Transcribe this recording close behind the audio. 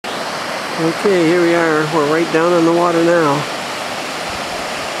Okay, here we are. We're right down on the water now.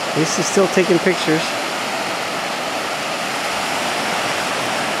 Lisa's still taking pictures.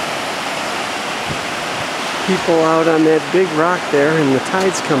 People out on that big rock there, and the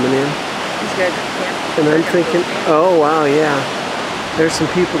tide's coming in. These guys are camping. And I'm thinking, oh wow, yeah. There's some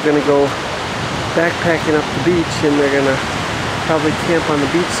people gonna go backpacking up the beach, and they're gonna probably camp on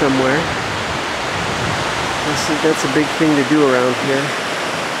the beach somewhere. That's a big thing to do around here.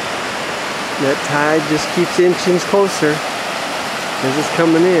 That tide just keeps inching closer as it's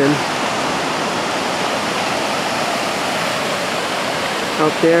coming in.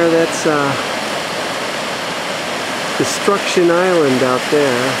 Out there, that's Destruction Island out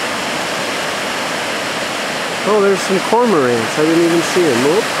there. Oh, there's some cormorants. I didn't even see them.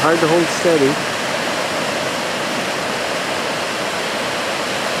 Whoop, hard to hold steady.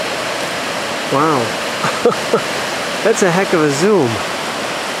 Wow. That's a heck of a zoom.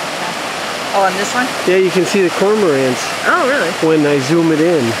 Oh, on this one? Yeah, you can see the cormorants. Oh, really? When I zoom it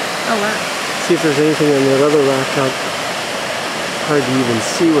in. Oh, wow. See if there's anything on that other rock out. Hard to even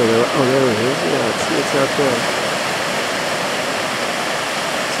see where they're. Oh, there it is. Yeah, it's out there.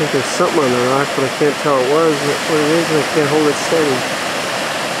 I think there's something on the rock, but I can't tell what it is, and I can't hold it steady.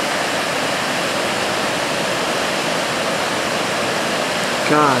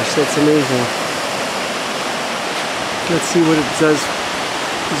 Gosh, that's amazing. Let's see what it does.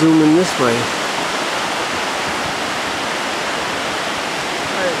 Zoom in this way.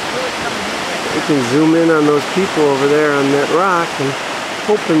 You can zoom in on those people over there on that rock and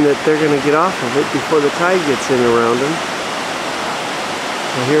hoping that they're going to get off of it before the tide gets in around them.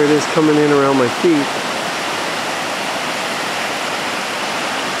 Well, here it is coming in around my feet.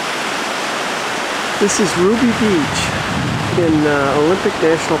 This is Ruby Beach in Olympic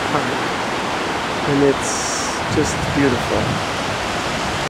National Park, and it's just beautiful.